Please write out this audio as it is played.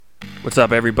What's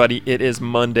up, everybody? It is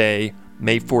Monday,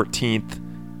 May 14th,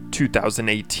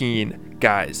 2018.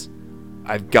 Guys,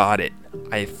 I've got it.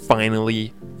 I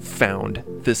finally found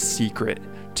the secret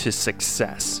to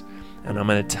success. And I'm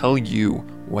going to tell you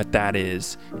what that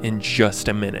is in just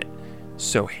a minute.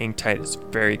 So hang tight. It's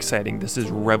very exciting. This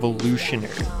is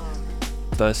revolutionary.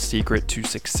 The secret to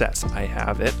success. I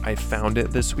have it. I found it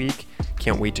this week.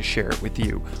 Can't wait to share it with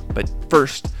you. But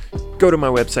first, go to my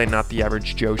website,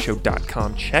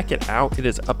 nottheaveragejoeshow.com. Check it out. It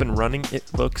is up and running. It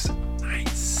looks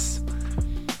nice.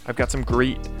 I've got some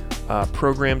great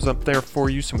programs up there for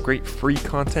you, some great free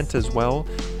content as well.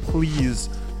 Please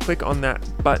click on that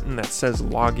button that says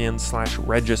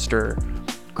login/register.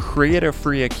 Create a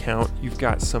free account. You've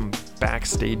got some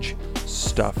backstage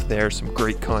stuff there, some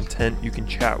great content. You can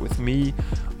chat with me.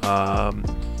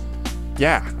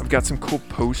 I've got some cool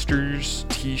posters,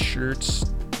 t-shirts,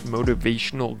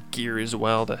 motivational gear as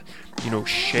well to,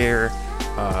 share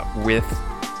with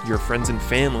your friends and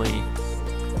family.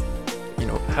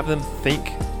 Have them think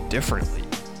differently.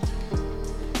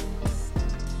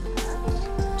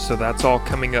 So that's all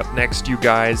coming up next, you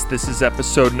guys. This is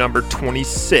episode number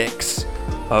 26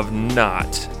 of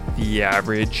Not the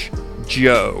Average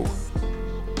Joe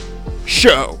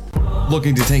Show.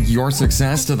 Looking to take your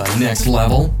success to the next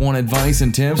level? Want advice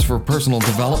and tips for personal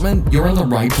development? You're in the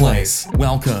right place.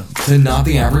 Welcome to Not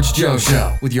the Average Joe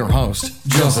Show with your host,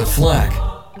 Joseph Fleck.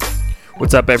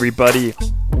 What's up, everybody?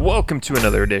 Welcome to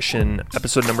another edition,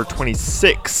 episode number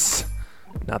 26,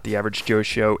 Not the Average Joe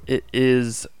Show. It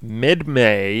is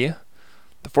mid-May,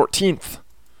 the 14th.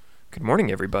 Good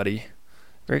morning, everybody.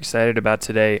 Very excited about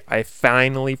today. I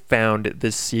finally found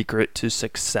the secret to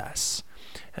success,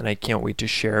 and I can't wait to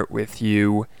share it with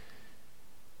you.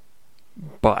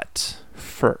 But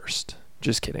first,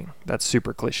 just kidding. That's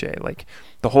super cliche.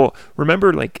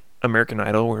 Remember American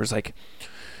Idol, where it's like,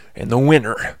 and the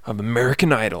winner of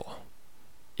American Idol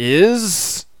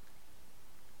is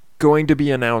going to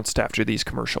be announced after these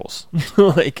commercials.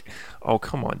 Oh,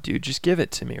 come on, dude. Just give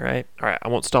it to me, right? All right, I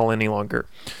won't stall any longer.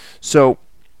 So,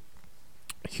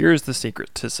 here's the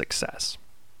secret to success.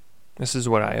 This is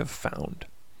what I have found.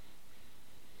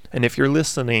 And if you're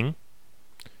listening,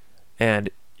 and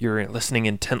you're listening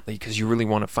intently because you really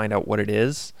want to find out what it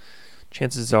is,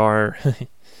 chances are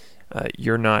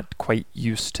you're not quite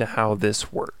used to how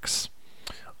this works.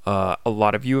 A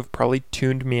lot of you have probably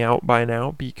tuned me out by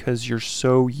now because you're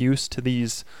so used to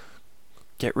these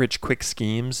get-rich-quick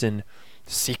schemes and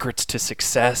secrets to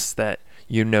success that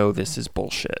this is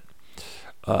bullshit.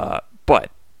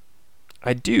 But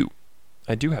I do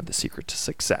have the secret to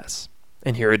success,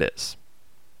 and here it is.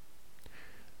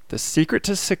 The secret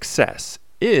to success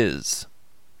is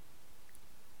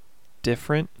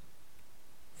different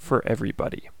for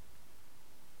everybody.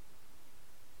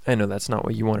 I know that's not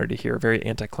what you wanted to hear. Very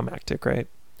anticlimactic, right?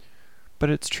 But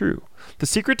it's true. The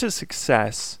secret to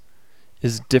success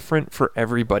is different for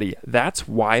everybody. That's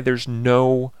why there's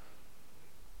no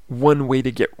one way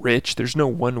to get rich. There's no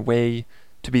one way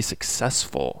to be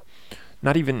successful.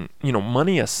 Not even,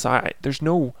 money aside, there's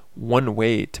no one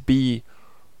way to be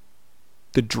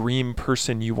the dream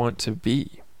person you want to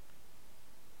be.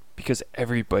 Because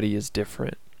everybody is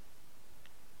different.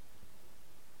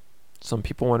 Some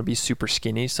people want to be super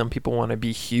skinny. Some people want to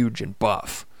be huge and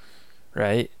buff,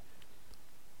 right?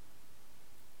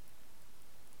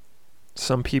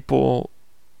 Some people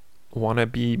want to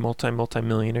be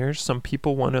multi-millionaires. Some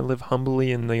people want to live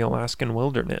humbly in the Alaskan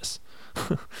wilderness.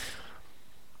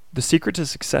 The secret to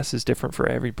success is different for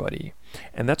everybody.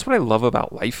 And that's what I love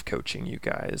about life coaching, you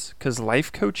guys. Because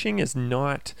life coaching is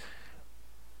not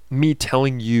me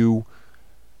telling you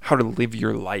how to live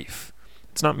your life.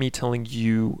 It's not me telling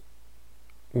you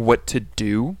what to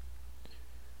do.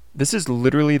 This is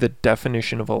literally the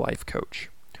definition of a life coach.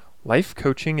 Life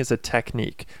coaching is a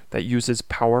technique that uses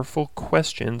powerful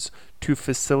questions to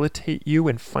facilitate you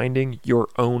in finding your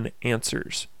own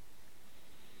answers.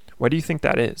 Why do you think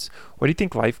that is? Why do you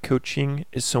think life coaching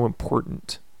is so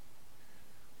important?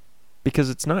 Because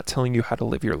it's not telling you how to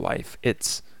live your life.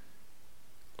 It's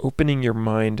opening your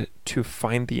mind to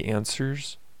find the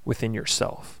answers within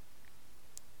yourself.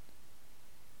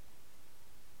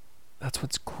 That's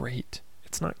what's great.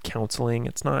 It's not counseling.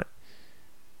 It's not,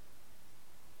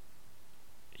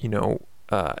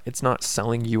 it's not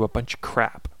selling you a bunch of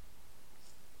crap.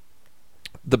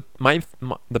 The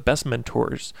best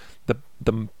mentors,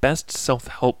 the best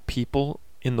self-help people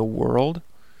in the world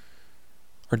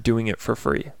are doing it for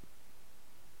free.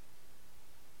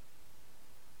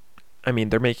 I mean,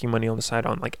 they're making money on the side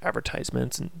on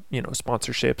advertisements and,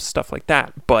 sponsorships, stuff like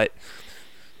that. But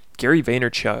Gary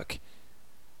Vaynerchuk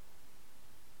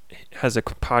has a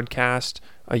podcast,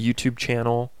 a YouTube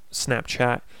channel,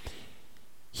 Snapchat.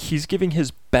 He's giving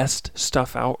his best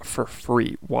stuff out for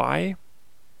free. Why?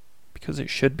 Because it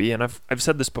should be. And I've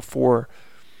said this before.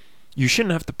 You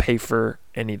shouldn't have to pay for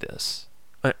any of this,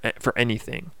 for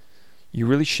anything. You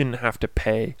really shouldn't have to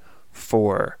pay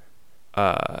for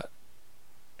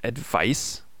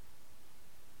advice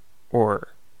or,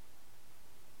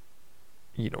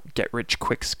 get rich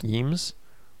quick schemes,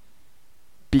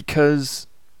 because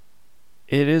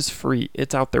it is free.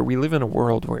 It's out there. We live in a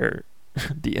world where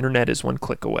the internet is one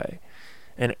click away,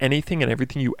 and anything and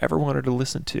everything you ever wanted to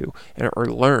listen to or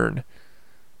learn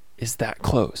is that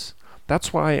close.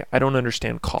 That's why I don't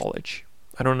understand college.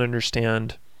 I don't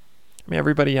understand. I mean,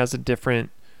 everybody has a different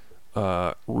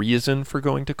reason for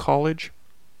going to college.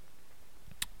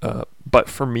 But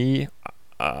for me,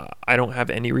 I don't have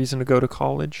any reason to go to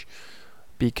college,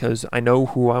 because I know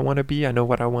who I want to be. I know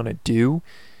what I want to do.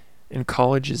 And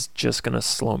college is just going to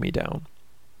slow me down.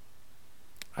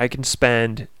 I can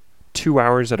spend 2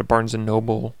 hours at a Barnes &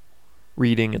 Noble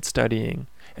reading and studying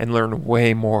and learn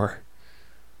way more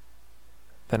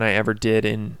than I ever did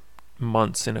in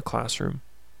months in a classroom.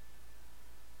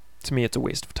 To me, it's a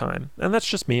waste of time. And that's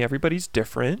just me. Everybody's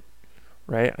different,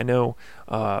 right? I know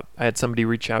I had somebody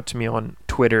reach out to me on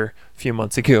Twitter a few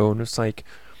months ago, and it's like,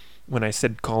 when I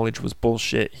said college was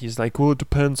bullshit, he's like, well, it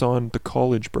depends on the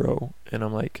college, bro. And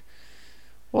I'm like,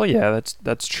 well, yeah,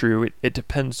 that's true. It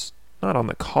depends not on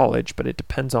the college, but it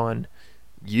depends on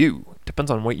you. It depends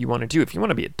on what you want to do. If you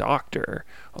want to be a doctor,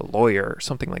 a lawyer, or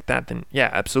something like that, then yeah,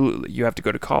 absolutely. You have to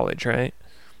go to college, right?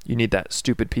 You need that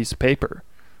stupid piece of paper.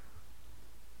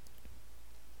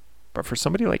 But for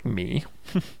somebody like me,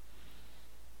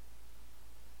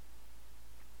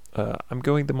 I'm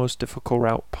going the most difficult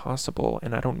route possible,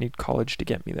 and I don't need college to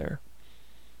get me there.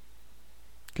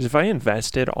 Because if I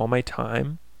invested all my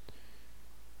time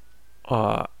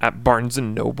at Barnes &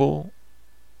 Noble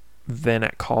than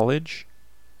at college,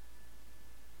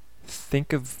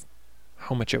 think of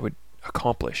how much I would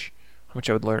accomplish, how much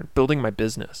I would learn, building my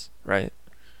business, right?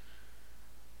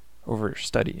 Over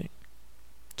studying.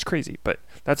 It's crazy, but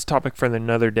that's a topic for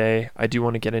another day. I do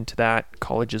want to get into that.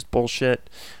 College is bullshit.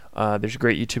 There's a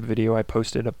great YouTube video I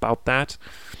posted about that.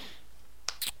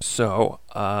 So,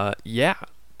 yeah.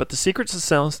 But the secret to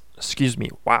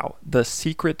the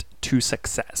secret to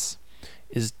success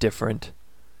is different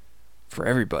for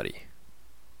everybody.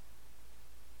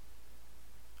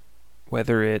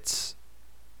 Whether it's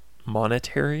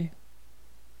monetary,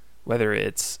 whether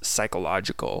it's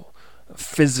psychological,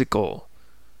 physical,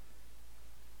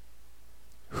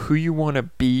 who you want to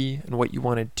be and what you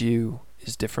want to do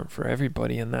is different for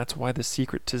everybody, and that's why the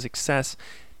secret to success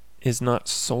is not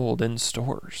sold in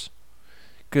stores.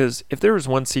 Because if there was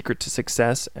one secret to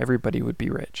success, everybody would be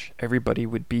rich. Everybody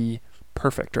would be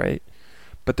perfect, right?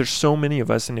 But there's so many of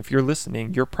us, and if you're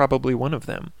listening, you're probably one of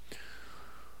them,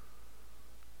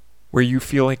 where you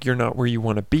feel like you're not where you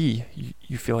want to be.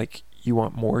 You feel like you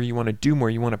want more, you want to do more,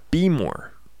 you want to be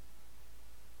more.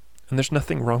 And there's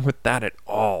nothing wrong with that at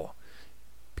all,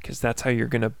 because that's how you're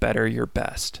going to better your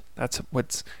best. That's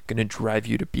what's going to drive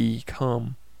you to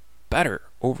become better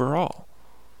overall.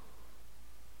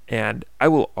 And I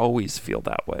will always feel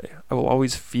that way. I will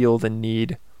always feel the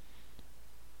need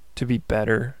to be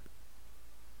better,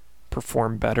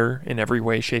 perform better in every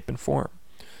way, shape, and form.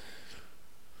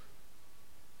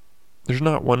 There's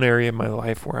not one area in my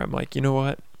life where I'm like, you know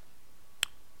what?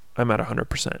 I'm at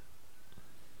 100%.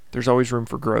 There's always room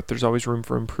for growth. There's always room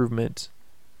for improvement.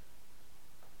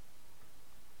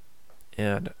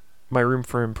 And my room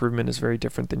for improvement is very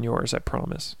different than yours, I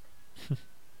promise.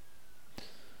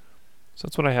 So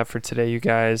that's what I have for today, you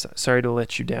guys. Sorry to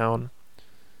let you down,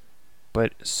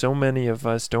 but so many of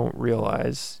us don't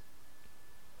realize,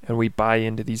 and we buy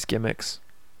into these gimmicks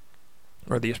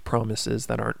or these promises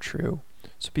that aren't true.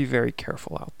 So be very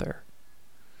careful out there.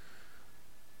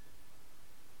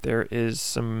 There is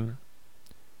some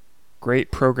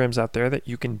great programs out there that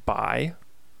you can buy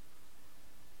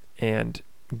and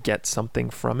get something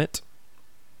from it,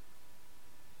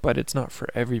 but it's not for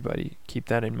everybody. Keep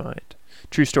that in mind.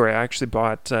 True story. I actually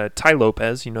bought Tai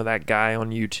Lopez, you know, that guy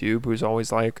on YouTube who's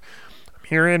always like, I'm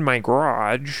here in my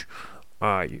garage,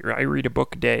 I read a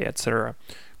book a day, etc.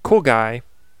 Cool guy.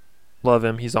 Love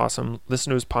him. He's awesome.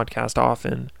 Listen to his podcast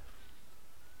often.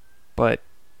 But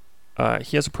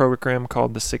he has a program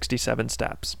called the 67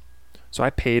 Steps. So I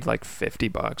paid like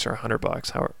 $50 or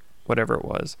 $100, whatever it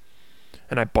was,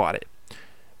 and I bought it.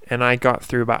 And I got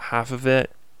through about half of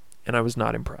it, and I was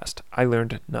not impressed. I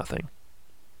learned nothing.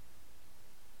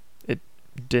 It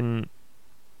didn't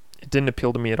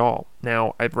appeal to me at all.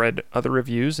 Now, I've read other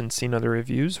reviews and seen other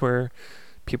reviews where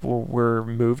people were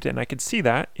moved, and I could see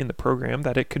that in the program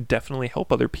that it could definitely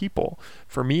help other people.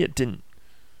 For me, it didn't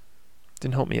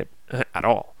help me at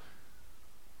all.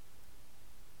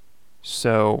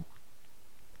 So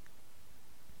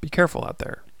be careful out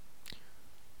there.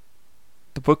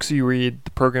 The books you read,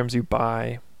 the programs you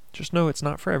buy, just know it's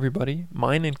not for everybody.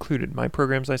 Mine included. My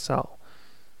programs I sell,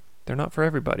 they're not for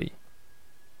everybody.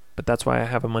 But that's why I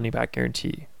have a money-back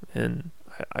guarantee. And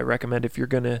I recommend if you're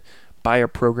going to buy a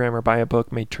program or buy a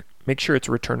book, make sure it's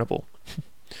returnable.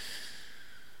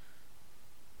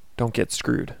 Don't get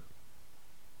screwed.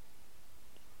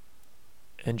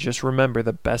 And just remember,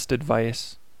 the best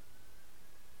advice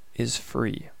is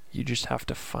free. You just have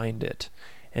to find it.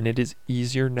 And it is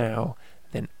easier now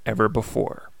than ever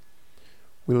before.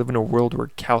 We live in a world where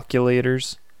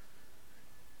calculators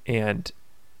and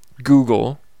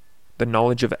Google, the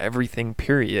knowledge of everything,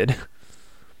 period,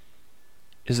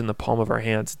 is in the palm of our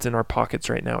hands. It's in our pockets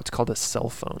right now. It's called a cell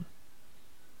phone.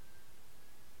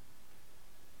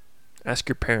 Ask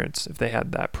your parents if they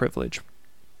had that privilege.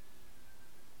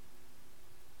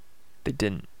 They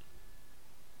didn't.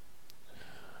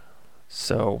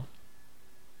 So,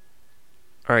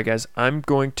 all right, guys, I'm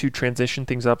going to transition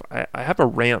things up. I have a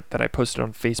rant that I posted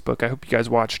on Facebook. I hope you guys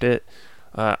watched it.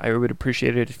 I would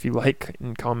appreciate it if you like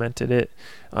and commented it.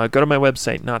 Go to my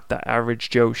website,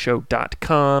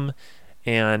 nottheaveragejoeshow.com,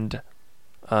 and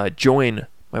join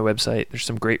my website. There's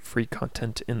some great free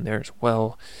content in there as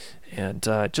well. And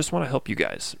just want to help you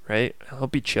guys, right?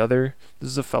 Help each other. This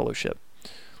is a fellowship.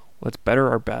 Let's better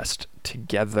our best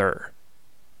together.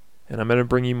 And I'm going to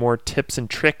bring you more tips and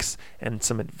tricks and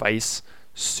some advice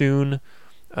soon.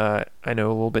 I know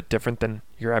a little bit different than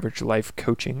your average life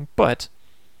coaching, but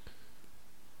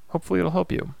hopefully it'll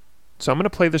help you. So I'm going to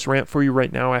play this rant for you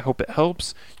right now. I hope it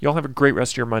helps. Y'all have a great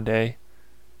rest of your Monday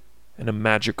and a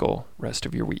magical rest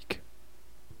of your week.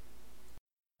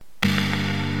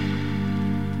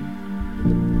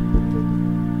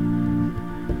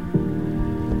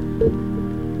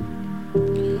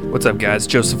 What's up, guys?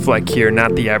 Joseph Fleck here,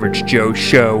 Not the Average Joe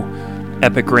Show.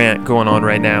 Epic rant going on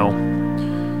right now.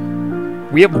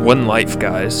 We have one life,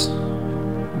 guys.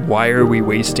 Why are we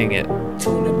wasting it?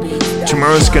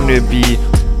 Tomorrow's going to be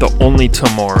the only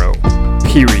tomorrow.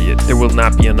 Period. There will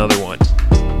not be another one.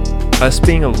 Us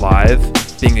being alive,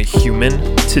 being a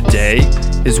human today,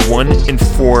 is 1 in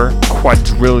 4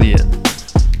 quadrillion.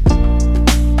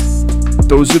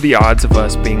 Those are the odds of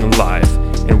us being alive,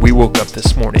 and we woke up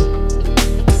this morning.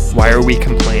 Why are we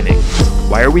complaining?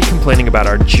 Why are we complaining about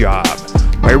our job?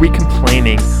 Why are we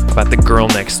complaining about the girl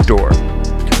next door?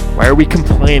 Why are we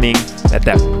complaining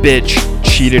that bitch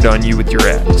cheated on you with your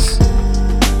ex?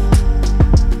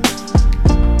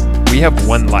 We have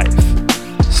one life.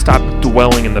 Stop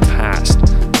dwelling in the past.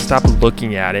 Stop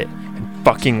looking at it and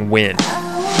fucking win.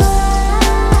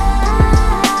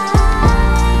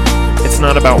 It's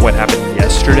not about what happened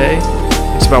yesterday.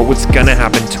 It's about what's gonna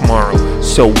happen tomorrow.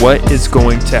 So what is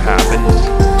going to happen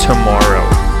tomorrow?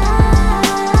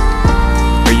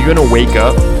 Are you gonna wake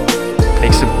up,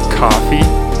 make some coffee,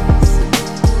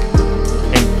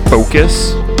 and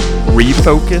focus,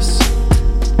 refocus?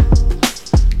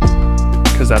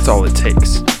 Because that's all it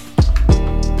takes.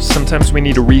 Sometimes we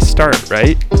need to restart,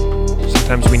 right?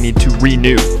 Sometimes we need to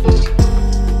renew.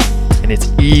 And it's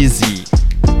easy.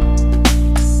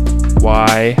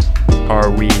 Why are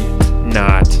we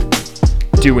not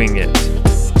doing it?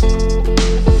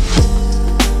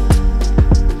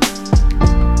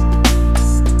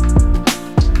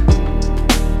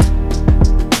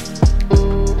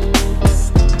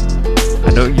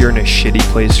 I know you're in a shitty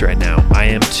place right now. I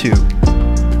am too.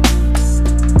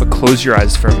 But close your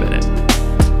eyes for a minute.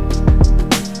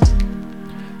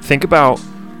 Think about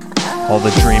all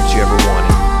the dreams you ever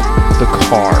wanted. The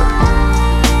car,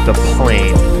 the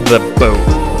plane, the boat,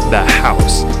 the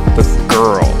house, the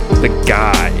girl, the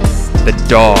guy, the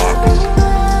dog.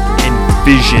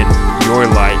 Envision your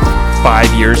life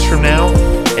 5 years from now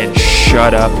and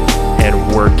shut up and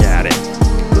work at it.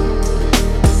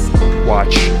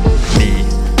 Watch me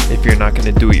if you're not going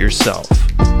to do it yourself.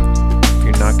 If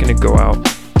you're not going to go out,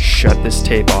 shut this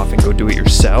tape off and go do it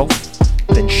yourself,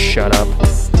 then shut up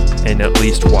and at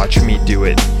least watch me do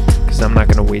it, because I'm not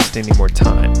going to waste any more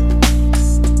time. And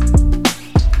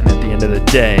at the end of the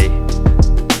day,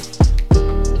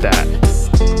 that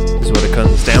is what it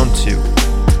comes down to.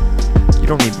 You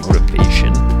don't need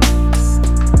motivation.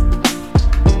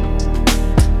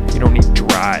 You don't need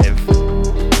drive.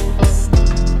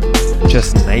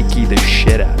 Just Nike the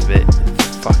shit out of it and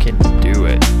fucking do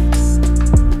it.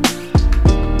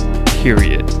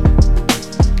 Period.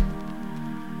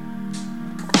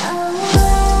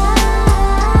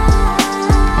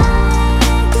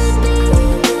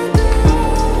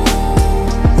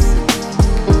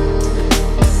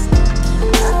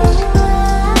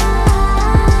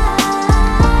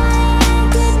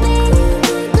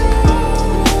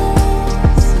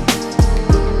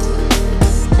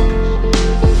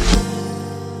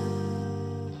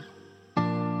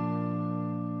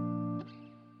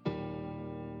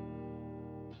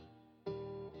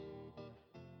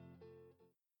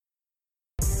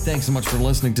 Thanks so much for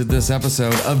listening to this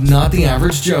episode of Not the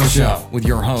Average Joe Show with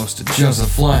your host,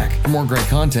 Joseph Fleck. For more great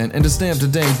content and to stay up to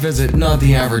date, visit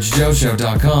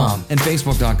NotTheAverageJoeShow.com and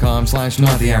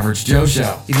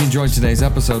Facebook.com/NotTheAverageJoeShow. If you enjoyed today's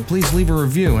episode, please leave a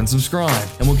review and subscribe,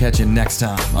 and we'll catch you next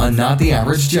time on Not the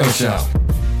Average Joe Show.